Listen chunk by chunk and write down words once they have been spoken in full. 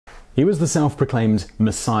He was the self-proclaimed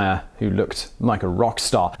Messiah who looked like a rock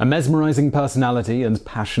star. A mesmerizing personality and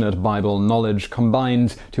passionate Bible knowledge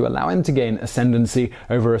combined to allow him to gain ascendancy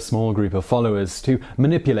over a small group of followers, to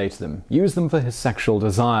manipulate them, use them for his sexual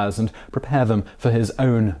desires, and prepare them for his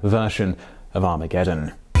own version of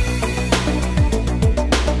Armageddon.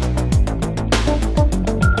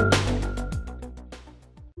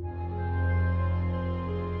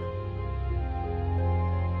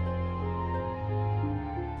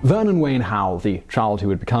 Vernon Wayne Howell, the child who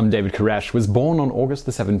would become David Koresh, was born on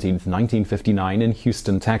August 17, 1959 in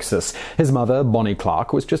Houston, Texas. His mother, Bonnie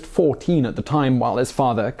Clark, was just 14 at the time, while his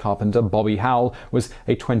father, carpenter Bobby Howell, was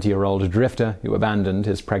a 20-year-old drifter who abandoned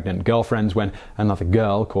his pregnant girlfriend when another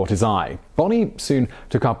girl caught his eye. Bonnie soon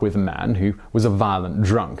took up with a man who was a violent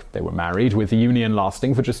drunk. They were married, with the union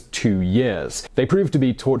lasting for just 2 years. They proved to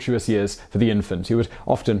be tortuous years for the infant, who would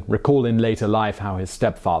often recall in later life how his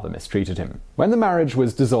stepfather mistreated him. When the marriage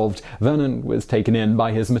was dissolved, Vernon was taken in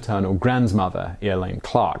by his maternal grandmother, Elaine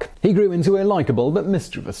Clark. He grew into a likable but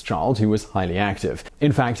mischievous child who was highly active.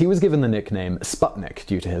 In fact, he was given the nickname Sputnik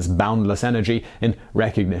due to his boundless energy in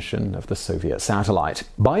recognition of the Soviet satellite.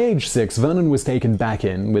 By age 6, Vernon was taken back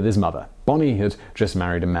in with his mother. Bonnie had just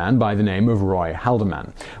married a man by the name of Roy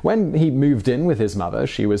Haldeman. When he moved in with his mother,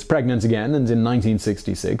 she was pregnant again, and in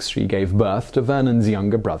 1966 she gave birth to Vernon's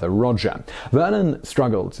younger brother Roger. Vernon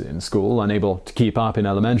struggled in school, unable to keep up in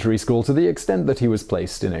elementary school to the extent that he was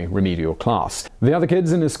placed in a remedial class. The other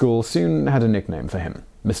kids in his school soon had a nickname for him: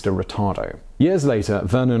 Mr. Retardo. Years later,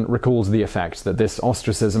 Vernon recalls the effect that this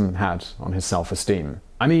ostracism had on his self-esteem.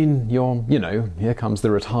 "I mean, here comes the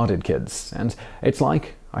retarded kids, and it's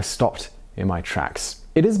like I stopped in my tracks."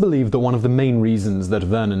 It is believed that one of the main reasons that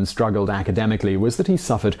Vernon struggled academically was that he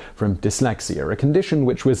suffered from dyslexia, a condition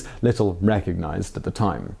which was little recognized at the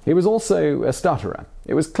time. He was also a stutterer.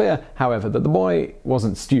 It was clear, however, that the boy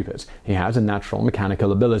wasn't stupid. He had a natural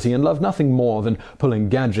mechanical ability and loved nothing more than pulling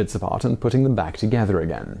gadgets apart and putting them back together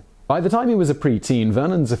again. By the time he was a preteen,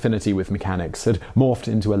 Vernon's affinity with mechanics had morphed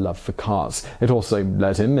into a love for cars. It also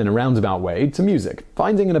led him, in a roundabout way, to music.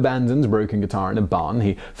 Finding an abandoned broken guitar in a barn,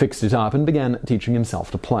 he fixed it up and began teaching himself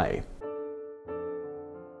to play.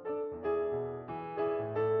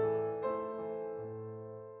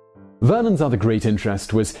 Vernon's other great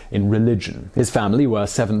interest was in religion. His family were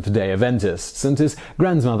Seventh-day Adventists, and his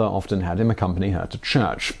grandmother often had him accompany her to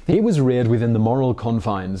church. He was reared within the moral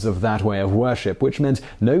confines of that way of worship, which meant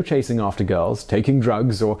no chasing after girls, taking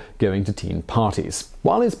drugs, or going to teen parties.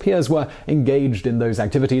 While his peers were engaged in those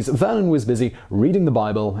activities, Vernon was busy reading the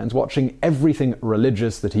Bible and watching everything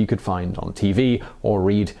religious that he could find on TV or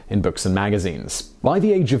read in books and magazines. By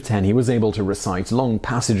the age of 10, he was able to recite long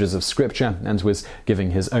passages of scripture and was giving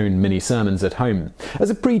his own mini-sermons at home. As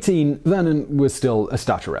a preteen, Vernon was still a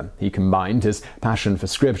stutterer. He combined his passion for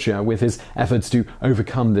scripture with his efforts to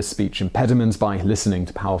overcome this speech impediment by listening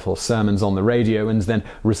to powerful sermons on the radio and then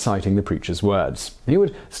reciting the preacher's words. He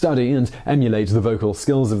would study and emulate the vocal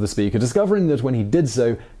skills of the speaker, discovering that when he did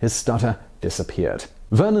so, his stutter disappeared.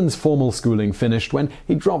 Vernon's formal schooling finished when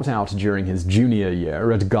he dropped out during his junior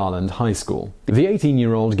year at Garland High School. The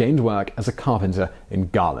 18-year-old gained work as a carpenter in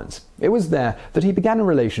Garland. It was there that he began a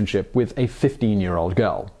relationship with a 15-year-old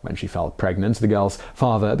girl. When she fell pregnant, the girl's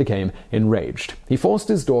father became enraged. He forced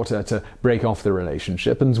his daughter to break off the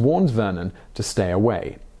relationship and warned Vernon to stay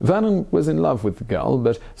away. Vernon was in love with the girl,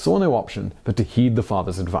 but saw no option but to heed the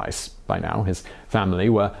father's advice. By now, his family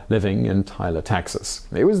were living in Tyler, Texas.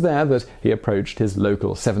 It was there that he approached his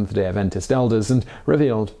local Seventh-day Adventist elders and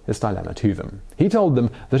revealed his dilemma to them. He told them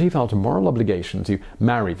that he felt a moral obligation to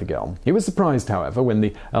marry the girl. He was surprised, however, when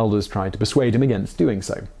the elders tried to persuade him against doing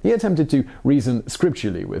so. He attempted to reason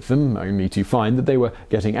scripturally with them, only to find that they were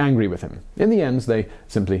getting angry with him. In the end, they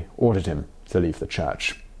simply ordered him to leave the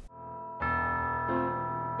church.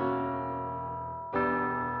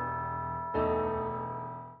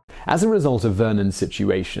 As a result of Vernon's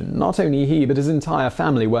situation, not only he but his entire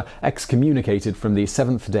family were excommunicated from the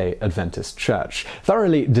Seventh-day Adventist Church.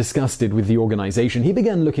 Thoroughly disgusted with the organization, he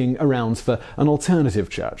began looking around for an alternative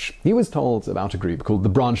church. He was told about a group called the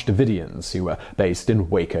Branch Davidians, who were based in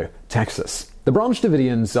Waco, Texas. The Branch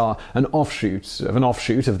Davidians are an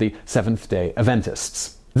offshoot of the Seventh-day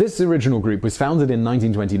Adventists. This original group was founded in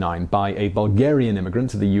 1929 by a Bulgarian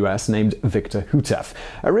immigrant to the US named Victor Hutev.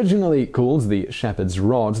 Originally called the Shepherd's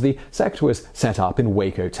Rod, the sect was set up in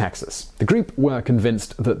Waco, Texas. The group were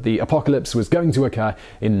convinced that the apocalypse was going to occur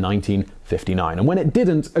in 1959. 1959, and when it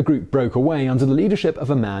didn't, a group broke away under the leadership of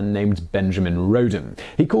a man named Benjamin Roden.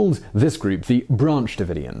 He called this group the Branch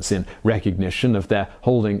Davidians in recognition of their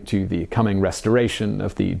holding to the coming restoration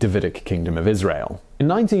of the Davidic Kingdom of Israel. In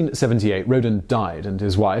 1978, Roden died and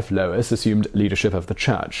his wife, Lois, assumed leadership of the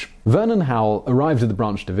church. Vernon Howell arrived at the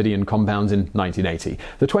Branch Davidian compound in 1980.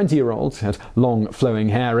 The 20-year-old had long flowing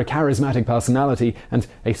hair, a charismatic personality, and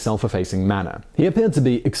a self-effacing manner. He appeared to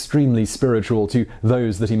be extremely spiritual to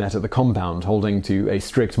those that he met at the compound, holding to a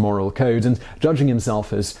strict moral code and judging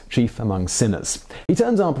himself as chief among sinners. He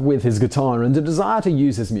turned up with his guitar and a desire to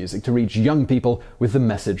use his music to reach young people with the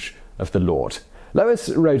message of the Lord. Lois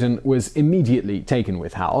Roden was immediately taken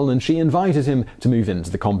with Howell, and she invited him to move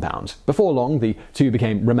into the compound. Before long, the two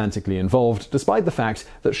became romantically involved, despite the fact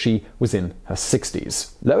that she was in her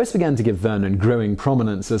 60s. Lois began to give Vernon growing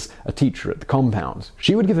prominence as a teacher at the compound.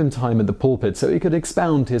 She would give him time at the pulpit so he could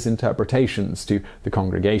expound his interpretations to the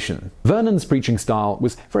congregation. Vernon's preaching style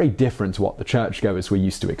was very different to what the churchgoers were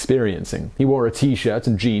used to experiencing. He wore a t-shirt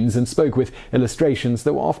and jeans and spoke with illustrations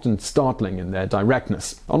that were often startling in their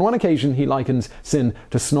directness. On one occasion, he likened sin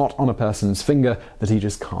to snot on a person's finger that he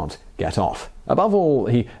just can't get off. Above all,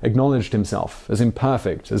 he acknowledged himself as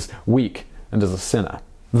imperfect, as weak, and as a sinner.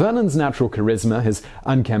 Vernon's natural charisma, his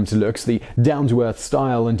unkempt looks, the down-to-earth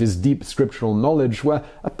style, and his deep scriptural knowledge were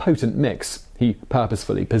a potent mix. He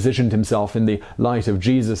purposefully positioned himself in the light of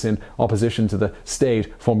Jesus in opposition to the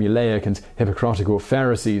staid, formulaic, and hypocritical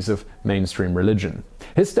Pharisees of mainstream religion.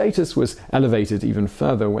 His status was elevated even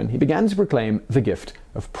further when he began to proclaim the gift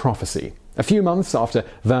of prophecy. A few months after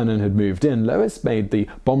Vernon had moved in, Lois made the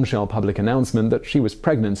bombshell public announcement that she was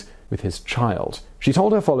pregnant with his child. She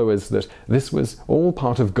told her followers that this was all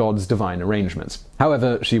part of God's divine arrangement.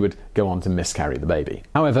 However, she would go on to miscarry the baby.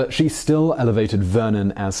 However, she still elevated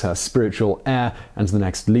Vernon as her spiritual heir and the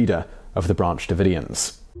next leader of the Branch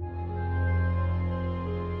Davidians.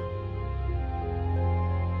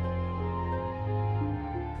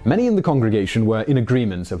 Many in the congregation were in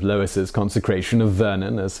agreement of Lois's consecration of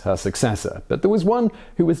Vernon as her successor, but there was one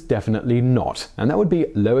who was definitely not, and that would be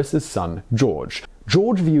Lois's son, George.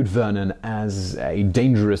 George viewed Vernon as a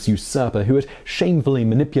dangerous usurper who had shamefully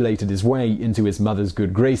manipulated his way into his mother's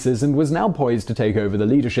good graces and was now poised to take over the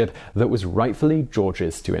leadership that was rightfully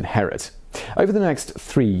George's to inherit. Over the next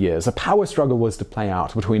 3 years, a power struggle was to play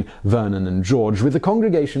out between Vernon and George, with the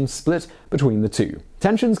congregation split between the two.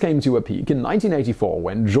 Tensions came to a peak in 1984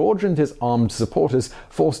 when George and his armed supporters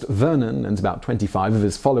forced Vernon and about 25 of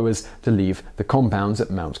his followers to leave the compounds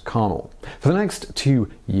at Mount Carmel. For the next 2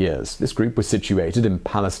 years, this group was situated in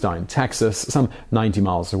Palestine, Texas, some 90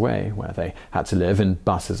 miles away, where they had to live in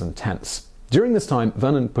buses and tents. During this time,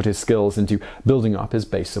 Vernon put his skills into building up his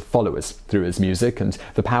base of followers. Through his music and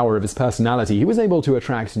the power of his personality, he was able to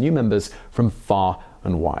attract new members from far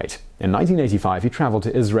and wide. In 1985, he traveled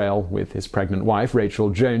to Israel with his pregnant wife, Rachel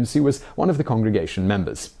Jones, who was one of the congregation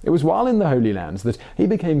members. It was while in the Holy Land that he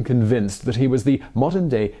became convinced that he was the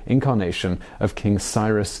modern-day incarnation of King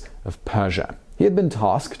Cyrus of Persia. He had been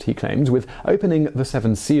tasked, he claimed, with opening the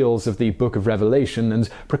 7 seals of the Book of Revelation and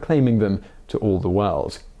proclaiming them to all the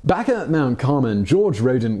world. Back at Mount Carmel, George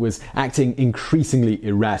Roden was acting increasingly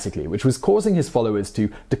erratically, which was causing his followers to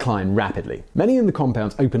decline rapidly. Many in the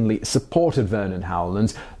compound openly supported Vernon Howell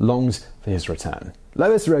and longed for his return.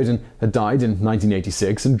 Lois Roden had died in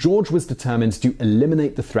 1986, and George was determined to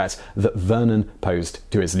eliminate the threat that Vernon posed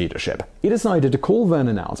to his leadership. He decided to call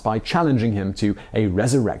Vernon out by challenging him to a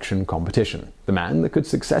resurrection competition. The man that could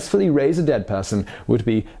successfully raise a dead person would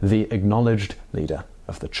be the acknowledged leader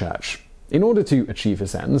of the church. In order to achieve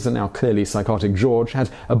his ends, a now clearly psychotic George had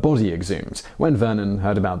a body exhumed. When Vernon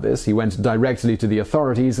heard about this, he went directly to the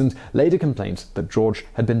authorities and laid a complaint that George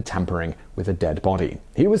had been tampering with a dead body.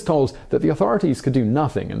 He was told that the authorities could do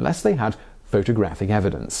nothing unless they had photographic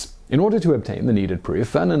evidence. In order to obtain the needed proof,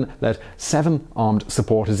 Vernon led 7 armed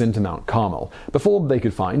supporters into Mount Carmel. Before they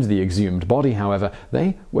could find the exhumed body, however,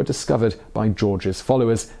 they were discovered by George's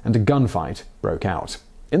followers and a gunfight broke out.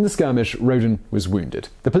 In the skirmish, Roden was wounded.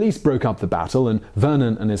 The police broke up the battle, and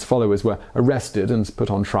Vernon and his followers were arrested and put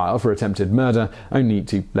on trial for attempted murder, only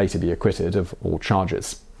to later be acquitted of all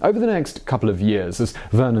charges. Over the next couple of years, as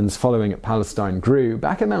Vernon's following at Palestine grew,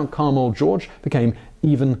 back at Mount Carmel, George became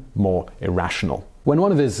even more irrational. When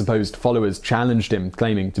one of his supposed followers challenged him,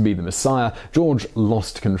 claiming to be the Messiah, George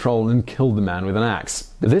lost control and killed the man with an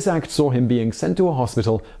axe. This act saw him being sent to a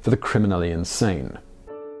hospital for the criminally insane.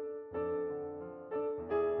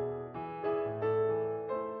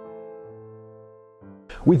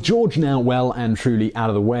 With George now well and truly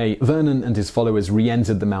out of the way, Vernon and his followers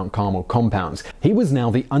re-entered the Mount Carmel compound. He was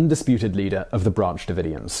now the undisputed leader of the Branch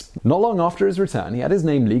Davidians. Not long after his return, he had his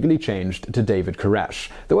name legally changed to David Koresh.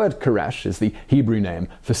 The word Koresh is the Hebrew name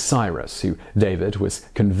for Cyrus, who David was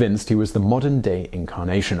convinced he was the modern-day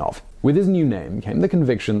incarnation of. With his new name came the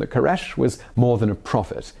conviction that Koresh was more than a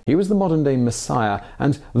prophet. He was the modern-day Messiah,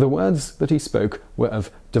 and the words that he spoke were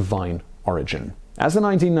of divine origin. As the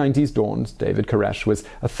 1990s dawned, David Koresh was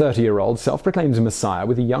a 30-year-old self-proclaimed Messiah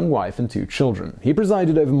with a young wife and 2 children. He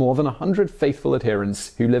presided over more than 100 faithful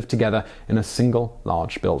adherents who lived together in a single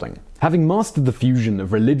large building. Having mastered the fusion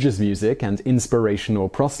of religious music and inspirational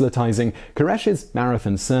proselytizing, Koresh's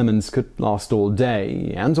marathon sermons could last all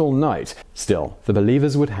day and all night. Still, the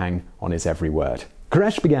believers would hang on his every word.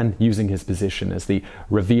 Koresh began using his position as the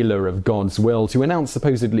revealer of God's will to announce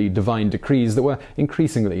supposedly divine decrees that were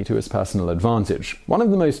increasingly to his personal advantage. One of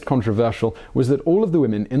the most controversial was that all of the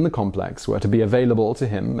women in the complex were to be available to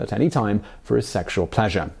him at any time for his sexual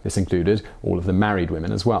pleasure. This included all of the married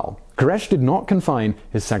women as well. Koresh did not confine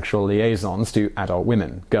his sexual liaisons to adult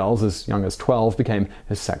women. Girls as young as 12 became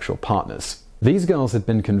his sexual partners. These girls had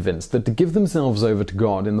been convinced that to give themselves over to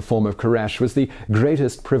God in the form of Koresh was the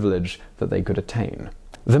greatest privilege that they could attain.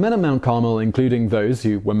 The men at Mount Carmel, including those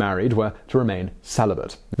who were married, were to remain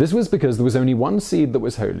celibate. This was because there was only one seed that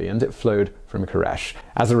was holy, and it flowed from Koresh.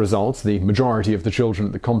 As a result, the majority of the children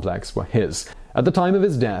at the complex were his. At the time of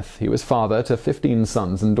his death, he was father to 15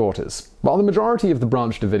 sons and daughters. While the majority of the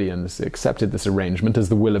Branch Davidians accepted this arrangement as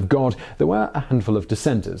the will of God, there were a handful of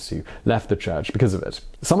dissenters who left the church because of it.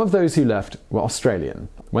 Some of those who left were Australian.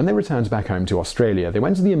 When they returned back home to Australia, they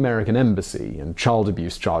went to the American embassy, and child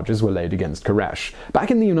abuse charges were laid against Koresh. Back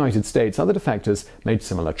in the United States, other defectors made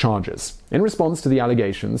similar charges. In response to the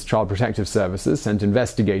allegations, Child Protective Services sent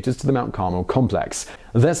investigators to the Mount Carmel complex.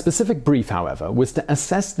 Their specific brief, however, was to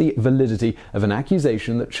assess the validity of an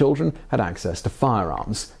accusation that children had access to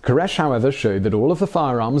firearms. Koresh, however, showed that all of the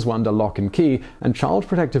firearms were under lock and key, and Child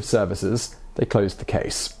Protective Services, they closed the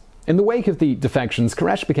case. In the wake of the defections,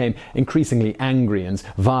 Koresh became increasingly angry and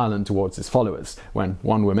violent towards his followers. When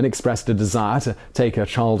one woman expressed a desire to take her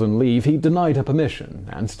child on leave, he denied her permission,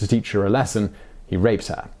 and to teach her a lesson, he raped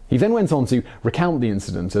her. He then went on to recount the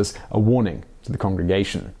incident as a warning to the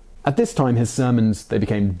congregation. At this time, his sermons, they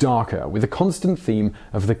became darker, with a constant theme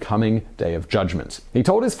of the coming day of judgment. He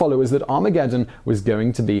told his followers that Armageddon was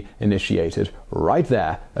going to be initiated right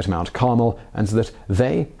there at Mount Carmel, and that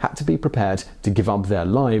they had to be prepared to give up their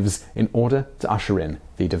lives in order to usher in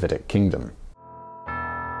the Davidic kingdom.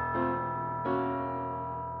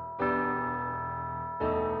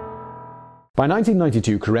 By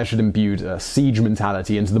 1992, Koresh had imbued a siege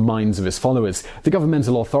mentality into the minds of his followers. The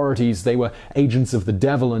governmental authorities, they were agents of the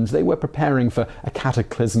devil, and they were preparing for a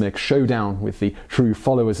cataclysmic showdown with the true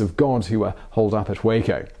followers of God who were holed up at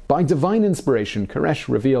Waco. By divine inspiration, Koresh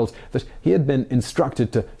revealed that he had been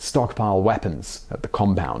instructed to stockpile weapons at the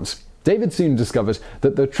compound. David soon discovered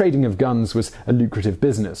that the trading of guns was a lucrative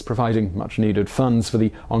business, providing much-needed funds for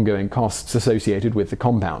the ongoing costs associated with the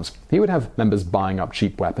compound. He would have members buying up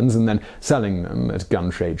cheap weapons and then selling them at gun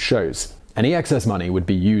trade shows. Any excess money would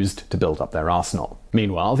be used to build up their arsenal.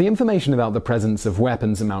 Meanwhile, the information about the presence of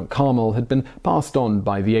weapons at Mount Carmel had been passed on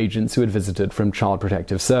by the agents who had visited from Child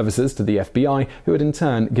Protective Services to the FBI, who had in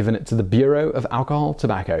turn given it to the Bureau of Alcohol,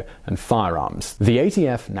 Tobacco and Firearms. The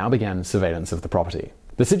ATF now began surveillance of the property.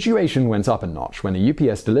 The situation went up a notch when a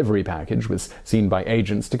UPS delivery package was seen by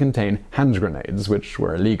agents to contain hand grenades, which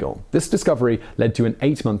were illegal. This discovery led to an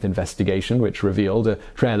 8-month investigation which revealed a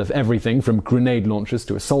trail of everything from grenade launchers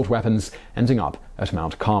to assault weapons ending up at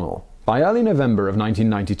Mount Carmel. By early November of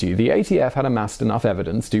 1992, the ATF had amassed enough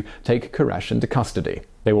evidence to take Koresh into custody.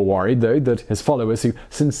 They were worried, though, that his followers, who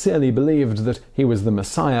sincerely believed that he was the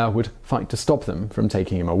Messiah, would fight to stop them from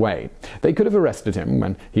taking him away. They could have arrested him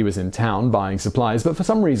when he was in town buying supplies, but for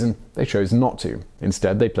some reason they chose not to.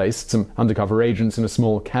 Instead, they placed some undercover agents in a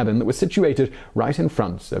small cabin that was situated right in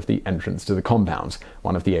front of the entrance to the compound.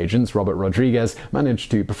 One of the agents, Robert Rodriguez,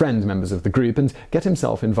 managed to befriend members of the group and get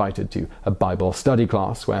himself invited to a Bible study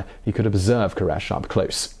class where he could observe Koresh up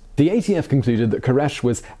close. The ATF concluded that Koresh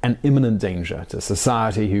was an imminent danger to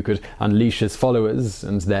society who could unleash his followers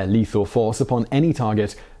and their lethal force upon any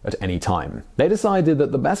target at any time. They decided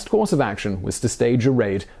that the best course of action was to stage a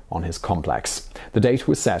raid on his complex. The date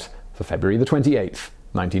was set for February the 28th,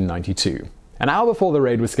 1992. An hour before the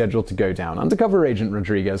raid was scheduled to go down, undercover agent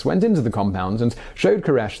Rodriguez went into the compound and showed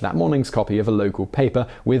Koresh that morning's copy of a local paper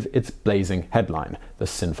with its blazing headline, "The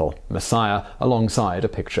Sinful Messiah," alongside a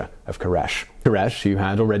picture of Koresh. Koresh, who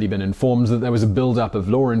had already been informed that there was a build-up of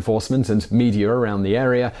law enforcement and media around the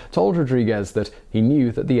area, told Rodriguez that he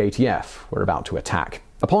knew that the ATF were about to attack.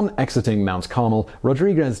 Upon exiting Mount Carmel,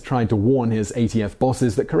 Rodriguez tried to warn his ATF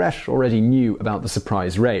bosses that Koresh already knew about the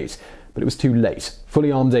surprise raid, but it was too late.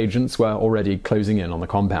 Fully armed agents were already closing in on the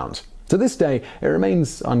compound. To this day, it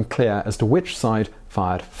remains unclear as to which side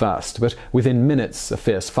fired first, but within minutes a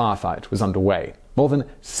fierce firefight was underway. More than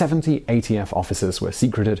 70 ATF officers were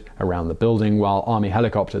secreted around the building while army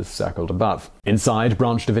helicopters circled above. Inside,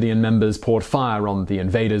 Branch Davidian members poured fire on the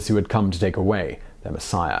invaders who had come to take away their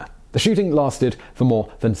Messiah. The shooting lasted for more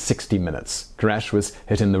than 60 minutes. Koresh was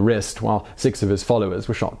hit in the wrist, while 6 of his followers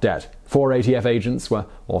were shot dead. 4 ATF agents were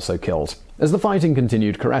also killed. As the fighting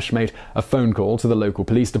continued, Koresh made a phone call to the local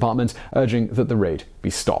police department, urging that the raid be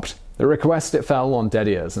stopped. The request fell on dead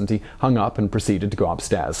ears, and he hung up and proceeded to go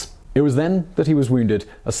upstairs. It was then that he was wounded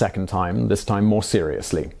a second time, this time more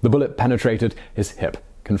seriously. The bullet penetrated his hip,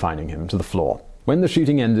 confining him to the floor. When the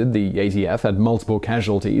shooting ended, the ATF had multiple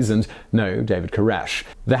casualties and no David Koresh.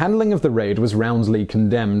 The handling of the raid was roundly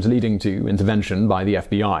condemned, leading to intervention by the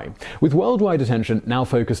FBI. With worldwide attention now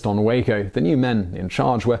focused on Waco, the new men in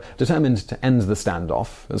charge were determined to end the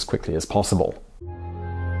standoff as quickly as possible.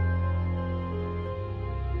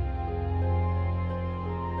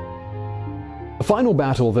 The final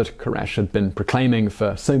battle that Koresh had been proclaiming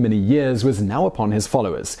for so many years was now upon his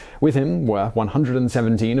followers. With him were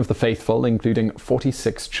 117 of the faithful, including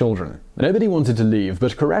 46 children. Nobody wanted to leave,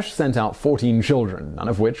 but Koresh sent out 14 children, none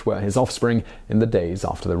of which were his offspring, in the days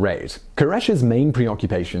after the raid. Koresh's main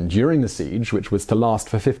preoccupation during the siege, which was to last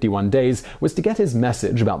for 51 days, was to get his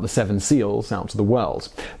message about the 7 seals out to the world.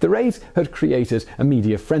 The raid had created a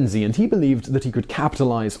media frenzy, and he believed that he could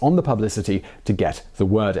capitalize on the publicity to get the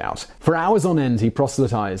word out. For hours on end, he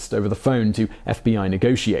proselytized over the phone to FBI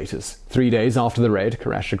negotiators. 3 days after the raid,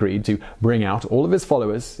 Koresh agreed to bring out all of his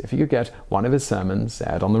followers if he could get one of his sermons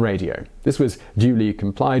aired on the radio. This was duly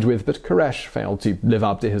complied with, but Koresh failed to live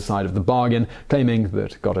up to his side of the bargain, claiming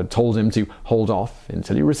that God had told him to hold off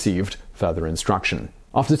until he received further instruction.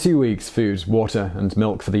 After 2 weeks, food, water, and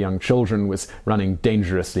milk for the young children was running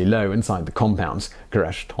dangerously low inside the compound.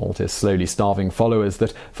 Koresh told his slowly starving followers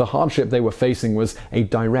that the hardship they were facing was a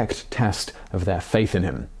direct test of their faith in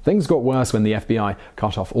him. Things got worse when the FBI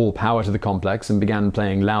cut off all power to the complex and began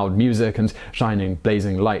playing loud music and shining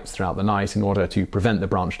blazing lights throughout the night in order to prevent the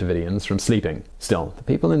Branch Davidians from sleeping. Still, the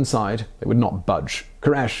people inside, they would not budge.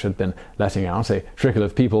 Koresh had been letting out a trickle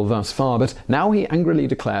of people thus far, but now he angrily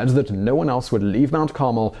declared that no one else would leave Mount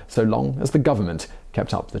Carmel so long as the government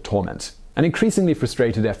kept up the torment. An increasingly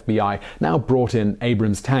frustrated FBI now brought in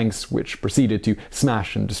Abrams tanks, which proceeded to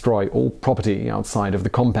smash and destroy all property outside of the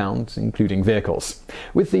compound, including vehicles.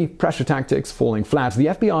 With the pressure tactics falling flat, the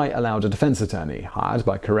FBI allowed a defense attorney, hired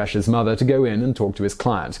by Koresh's mother, to go in and talk to his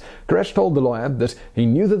client. Koresh told the lawyer that he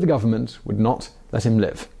knew that the government would not let him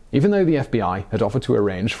live. Even though the FBI had offered to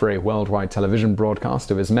arrange for a worldwide television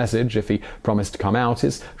broadcast of his message if he promised to come out,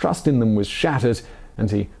 his trust in them was shattered,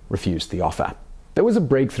 and he refused the offer. There was a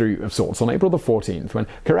breakthrough of sorts on April the 14th when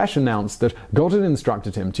Koresh announced that God had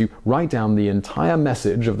instructed him to write down the entire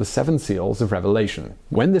message of the 7 seals of Revelation.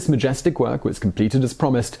 When this majestic work was completed as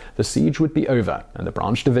promised, the siege would be over and the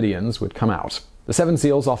Branch Davidians would come out. The 7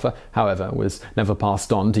 seals offer, however, was never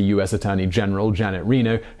passed on to U.S. Attorney General Janet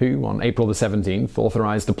Reno, who on April the 17th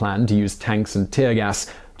authorized a plan to use tanks and tear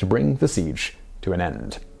gas to bring the siege to an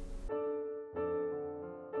end.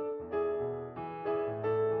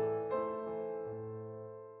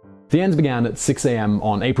 The end began at 6 a.m.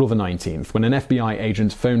 on April the 19th when an FBI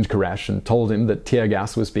agent phoned Koresh and told him that tear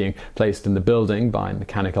gas was being placed in the building by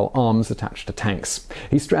mechanical arms attached to tanks.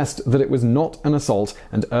 He stressed that it was not an assault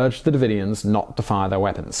and urged the Davidians not to fire their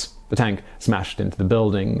weapons. The tank smashed into the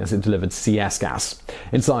building as it delivered CS gas.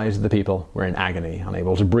 Inside, the people were in agony,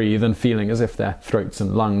 unable to breathe and feeling as if their throats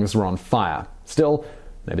and lungs were on fire. Still,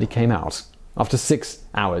 nobody came out. After 6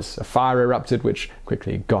 hours, a fire erupted which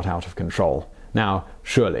quickly got out of control. Now,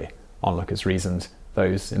 surely, onlookers reasoned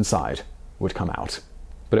those inside would come out.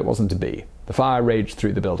 But it wasn't to be. The fire raged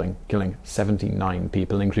through the building, killing 79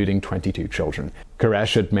 people, including 22 children.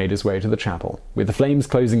 Koresh had made his way to the chapel. With the flames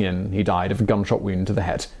closing in, he died of a gunshot wound to the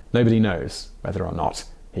head. Nobody knows whether or not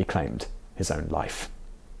he claimed his own life.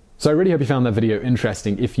 So I really hope you found that video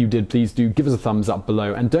interesting. If you did, please do give us a thumbs up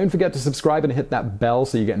below, and don't forget to subscribe and hit that bell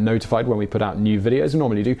so you get notified when we put out new videos. We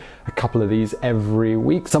normally do a couple of these every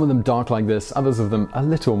week, some of them dark like this, others of them a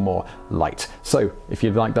little more light. So if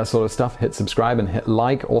you'd like that sort of stuff, hit subscribe and hit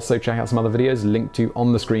like. Also check out some other videos linked to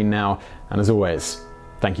on the screen now, and as always,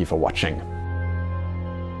 thank you for watching.